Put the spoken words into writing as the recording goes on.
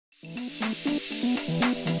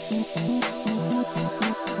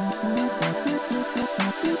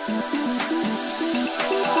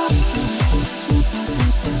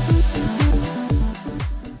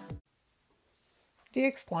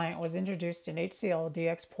DXClient was introduced in HCL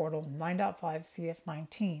DX Portal 9.5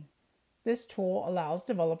 CF19. This tool allows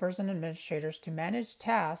developers and administrators to manage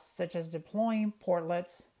tasks such as deploying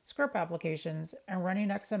portlets, script applications, and running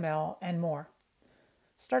XML, and more.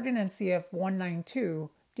 Starting in CF192,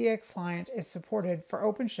 DXClient is supported for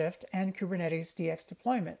OpenShift and Kubernetes DX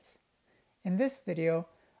deployments. In this video,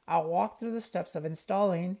 I'll walk through the steps of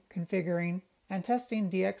installing, configuring, and testing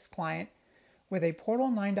DXClient with a Portal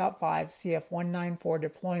 9.5 CF194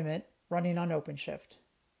 deployment running on OpenShift.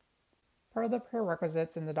 Per the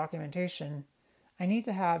prerequisites in the documentation, I need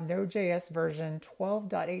to have Node.js version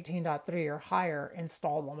 12.18.3 or higher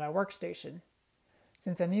installed on my workstation.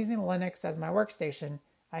 Since I'm using Linux as my workstation,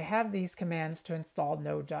 I have these commands to install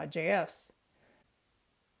Node.js.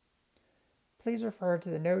 Please refer to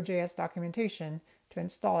the Node.js documentation to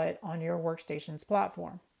install it on your workstation's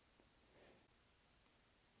platform.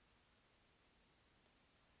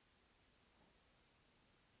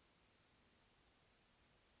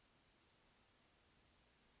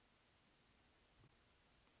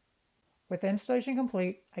 With the installation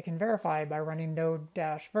complete, I can verify by running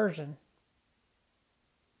node-version,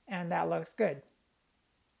 and that looks good.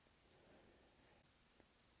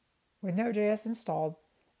 With Node.js installed,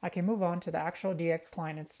 I can move on to the actual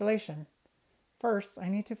DXClient installation. First, I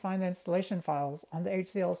need to find the installation files on the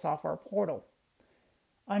HCL software portal.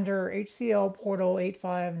 Under HCL Portal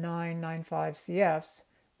 85995 CFs,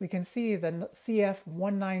 we can see the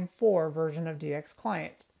CF194 version of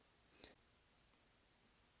DXClient.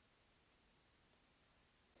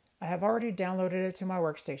 I have already downloaded it to my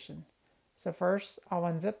workstation. So first, I'll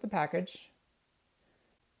unzip the package.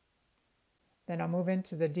 Then I'll move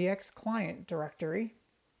into the DXClient directory.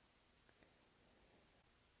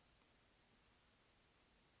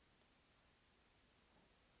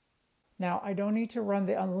 Now, I don't need to run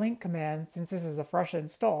the unlink command since this is a fresh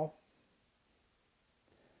install.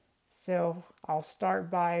 So I'll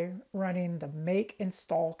start by running the make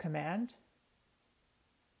install command.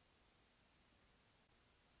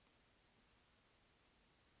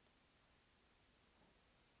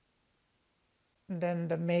 Then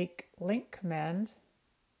the make link command.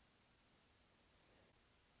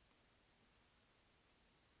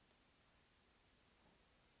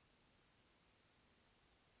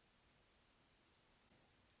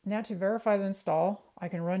 Now to verify the install, I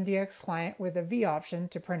can run DXClient with a V option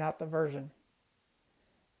to print out the version.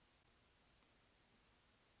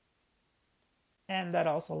 And that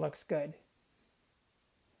also looks good.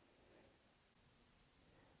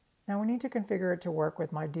 Now we need to configure it to work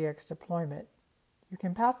with my DX deployment. You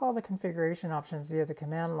can pass all the configuration options via the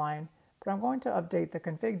command line, but I'm going to update the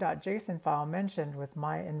config.json file mentioned with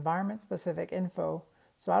my environment-specific info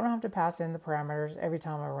so I don't have to pass in the parameters every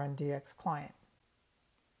time I run DXClient.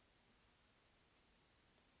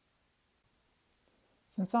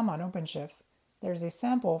 Since I'm on OpenShift, there's a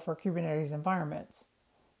sample for Kubernetes environments,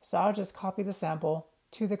 so I'll just copy the sample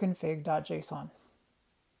to the config.json.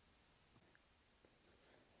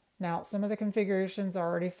 Now, some of the configurations are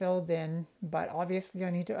already filled in, but obviously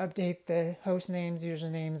I need to update the host names,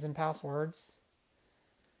 usernames, and passwords.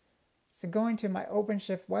 So going to my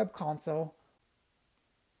OpenShift web console,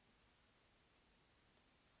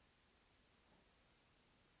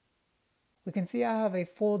 we can see I have a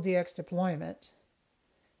full DX deployment.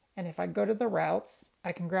 And if I go to the routes,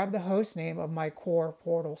 I can grab the host name of my core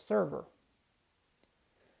portal server.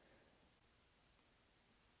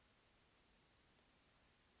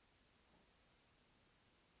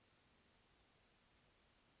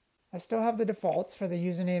 I still have the defaults for the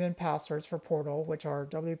username and passwords for Portal, which are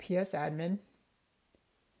WPS admin,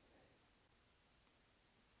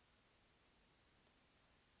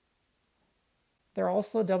 they're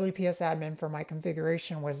also WPS admin for my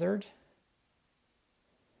configuration wizard.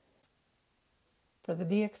 For the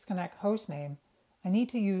DXConnect hostname, I need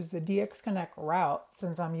to use the DXConnect route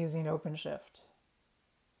since I'm using OpenShift.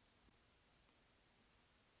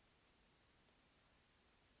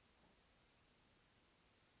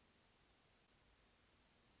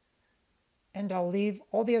 And I'll leave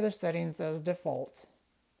all the other settings as default.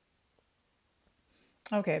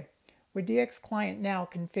 Okay, with DXClient now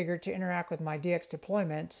configured to interact with my DX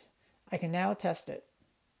deployment, I can now test it.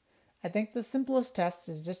 I think the simplest test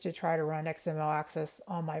is just to try to run XML access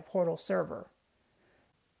on my portal server.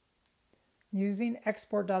 Using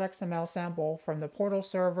export.xml sample from the portal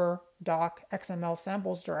server doc XML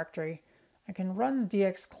samples directory, I can run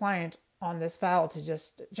DXClient on this file to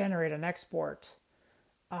just generate an export.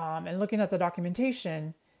 And looking at the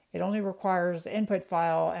documentation, it only requires the input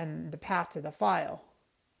file and the path to the file.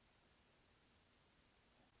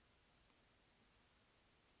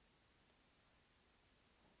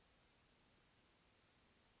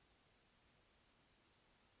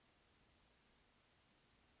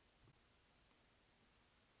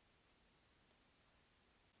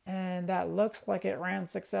 that looks like it ran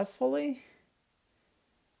successfully.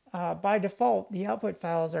 By default, the output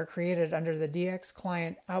files are created under the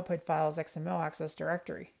DXClient output files XML access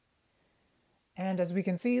directory. And as we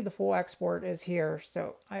can see, the full export is here,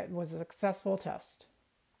 so it was a successful test.